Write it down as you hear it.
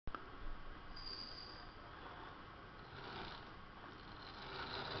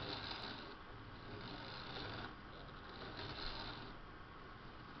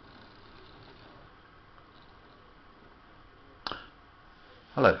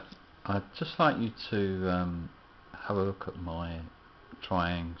Hello, I'd just like you to have a look at my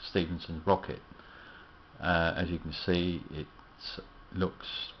Triang Stephensons Rocket. As you can see, it looks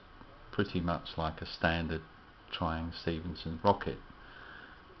pretty much like a standard Triang Stephensons Rocket.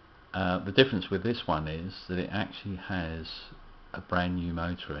 The difference with this one is that it actually has a brand new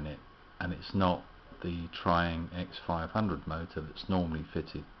motor in it, and it's not the Triang X500 motor that's normally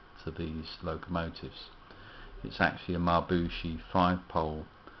fitted to these locomotives. It's actually a Mabuchi 5-pole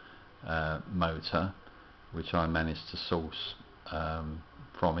motor, which I managed to source from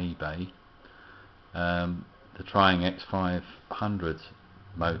eBay. The Triang X500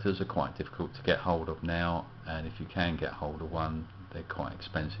 motors are quite difficult to get hold of now, and if you can get hold of one, they're quite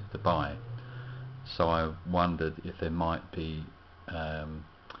expensive to buy. So I wondered if there might be an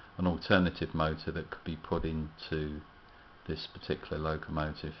alternative motor that could be put into this particular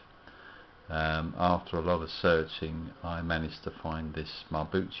locomotive. After a lot of searching, I managed to find this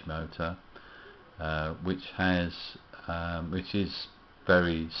Mabuchi motor, which is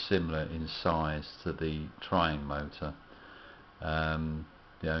very similar in size to the Triang motor.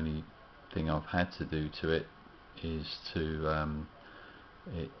 The only thing I've had to do to it is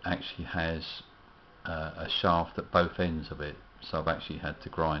it actually has a shaft at both ends of it, so I've actually had to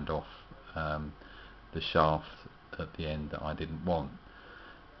grind off the shaft at the end that I didn't want.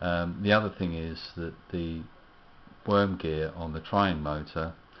 The other thing is that the worm gear on the Triang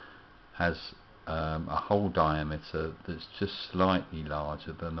motor has a hole diameter that's just slightly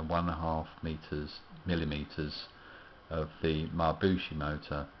larger than the 1.5 millimeters of the Mabuchi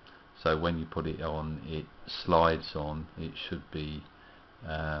motor. So when you put it on, it slides on. It should be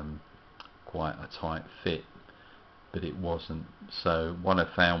quite a tight fit, but it wasn't. So what I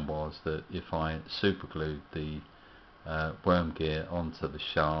found was that if I superglued the worm gear onto the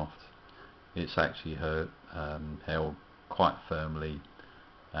shaft, it's actually held quite firmly,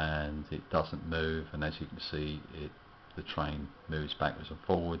 and it doesn't move, and as you can see, the train moves backwards and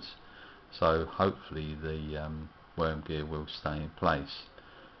forwards, so hopefully the worm gear will stay in place.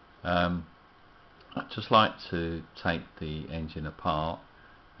 I'd just like to take the engine apart,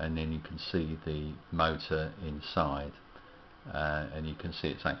 and then you can see the motor inside. And you can see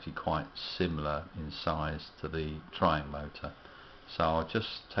it's actually quite similar in size to the Triang motor. So I'll just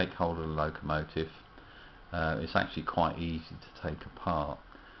take hold of the locomotive. It's actually quite easy to take apart.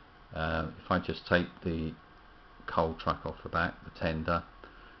 If I just take the coal truck off the back, the tender,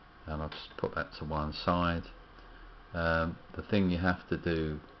 and I'll just put that to one side. The thing you have to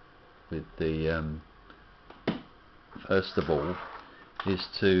do with the first of all is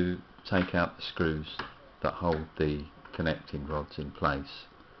to take out the screws that hold the connecting rods in place.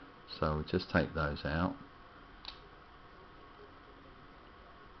 So we'll just take those out.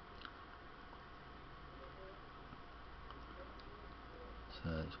 So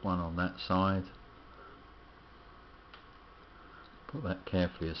there's one on that side. Put that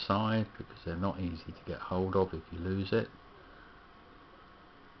carefully aside because they're not easy to get hold of if you lose it.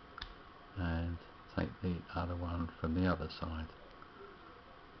 And take the other one from the other side.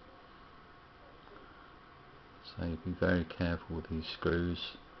 So you be very careful with these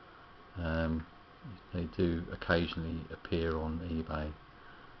screws. They do occasionally appear on eBay,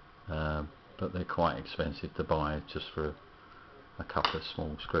 but they're quite expensive to buy just for a couple of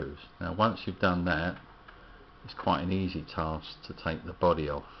small screws. Now once you've done that, it's quite an easy task to take the body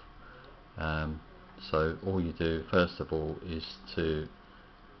off. So all you do first of all is to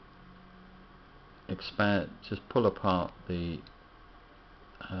just pull apart the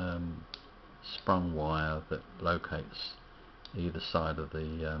sprung wire that locates either side of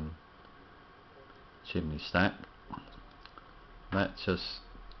the chimney stack. That just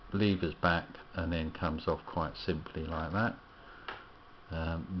levers back and then comes off quite simply like that.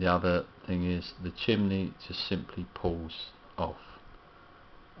 The other thing is the chimney just simply pulls off,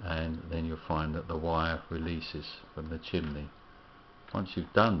 and then you'll find that the wire releases from the chimney. Once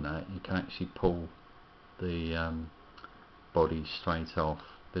you've done that, you can actually pull the body straight off.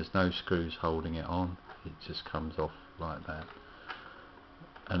 There's no screws holding it on, it just comes off like that.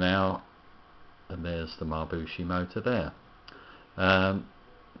 And there's the Mabuchi motor there.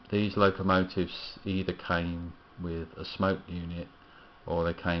 These locomotives either came with a smoke unit or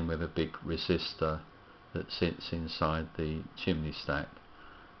they came with a big resistor that sits inside the chimney stack.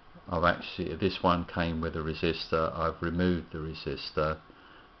 This one came with a resistor. I've removed the resistor.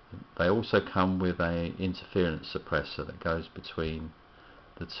 They also come with a interference suppressor that goes between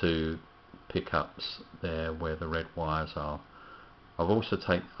the two pickups there where the red wires are.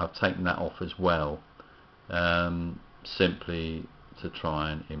 I've taken that off as well, simply to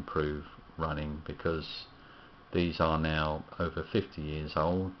try and improve running, because These are now over 50 years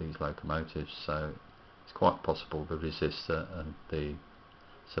old, these locomotives, so it's quite possible the resistor and the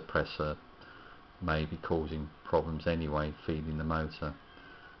suppressor may be causing problems anyway, feeding the motor.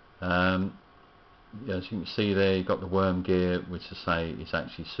 As you can see there, you've got the worm gear, which I say is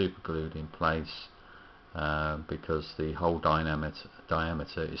actually super glued in place because the hole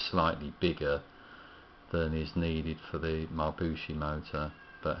diameter is slightly bigger than is needed for the Mabuchi motor.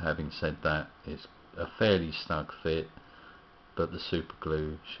 But having said that, it's a fairly snug fit, but the super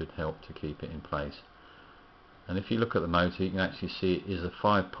glue should help to keep it in place. And if you look at the motor, you can actually see it is a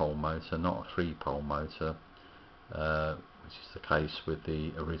 5-pole motor, not a 3-pole motor, which is the case with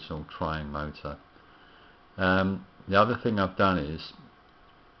the original Triang motor. The other thing I've done is,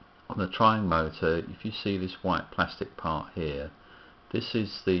 on the Triang motor, if you see this white plastic part here, this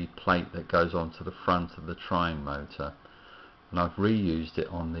is the plate that goes onto the front of the Triang motor, and I've reused it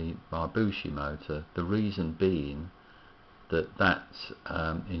on the Mabuchi motor. The reason being that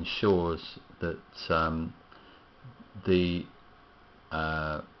ensures that the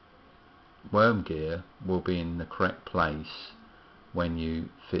worm gear will be in the correct place when you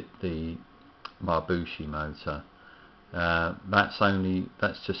fit the Mabuchi motor.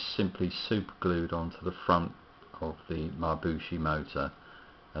 That's just simply super glued onto the front of the Mabuchi motor,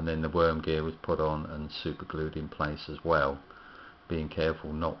 and then the worm gear was put on and super glued in place as well, being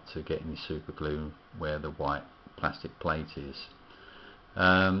careful not to get any super glue where the white plastic plate is.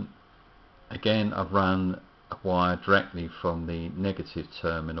 Again, I've run a wire directly from the negative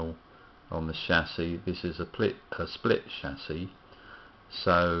terminal on the chassis. This is a split chassis,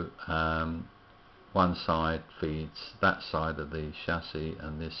 so one side feeds that side of the chassis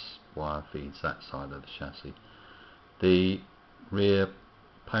and this wire feeds that side of the chassis. The rear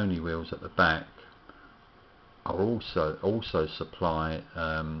pony wheels at the back are also supply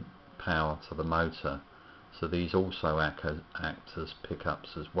power to the motor, so these also act as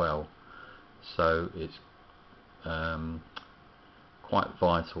pickups as well. So it's quite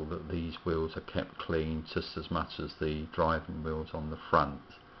vital that these wheels are kept clean just as much as the driving wheels on the front.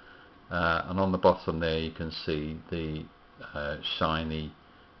 And on the bottom there you can see the shiny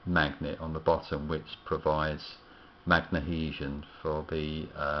magnet on the bottom, which provides magnadhesion for the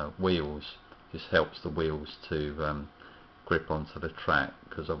wheels. Just helps the wheels to grip onto the track,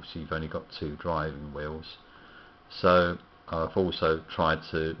 because obviously you've only got 2 driving wheels. So I've also tried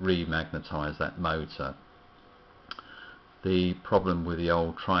to remagnetise that motor. The problem with the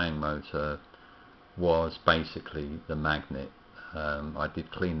old Triang motor was basically the magnet. I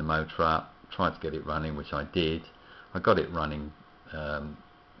did clean the motor up, tried to get it running, which I did. I got it running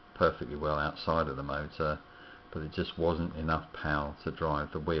perfectly well outside of the motor, but it just wasn't enough power to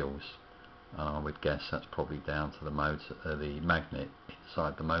drive the wheels. I would guess that's probably down to the motor, the magnet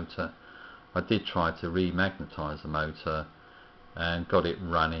inside the motor. I did try to remagnetise the motor and got it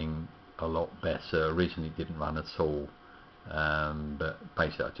running a lot better. Originally it didn't run at all, but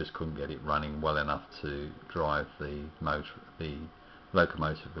basically I just couldn't get it running well enough to drive the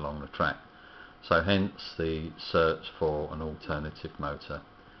locomotive along the track. So hence the search for an alternative motor.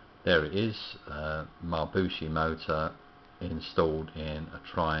 There it is, Mabuchi motor installed in a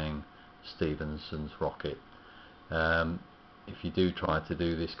Triang Stephensons Rocket. If you do try to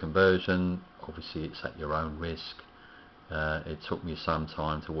do this conversion, obviously it's at your own risk. It took me some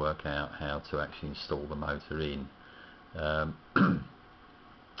time to work out how to actually install the motor in.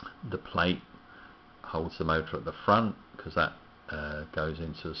 The plate holds the motor at the front, because that goes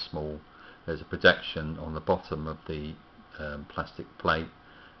into a small, there's a projection on the bottom of the plastic plate,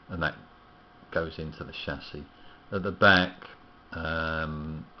 and that goes into the chassis. At the back,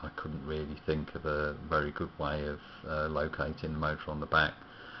 I couldn't really think of a very good way of locating the motor on the back,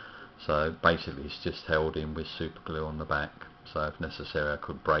 so basically it's just held in with super glue on the back. So if necessary I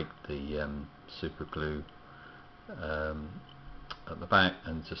could break the super glue at the back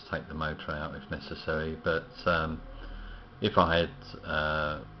and just take the motor out if necessary. But if I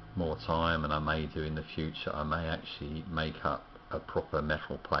had more time, and I may do in the future, I may actually make up a proper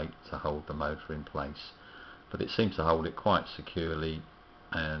metal plate to hold the motor in place. But it seems to hold it quite securely,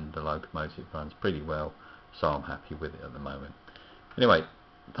 and the locomotive runs pretty well, so I'm happy with it at the moment. Anyway,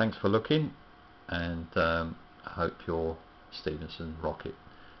 thanks for looking, and I hope your Stephensons Rocket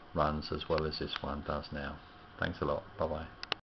runs as well as this one does now. Thanks a lot. Bye bye.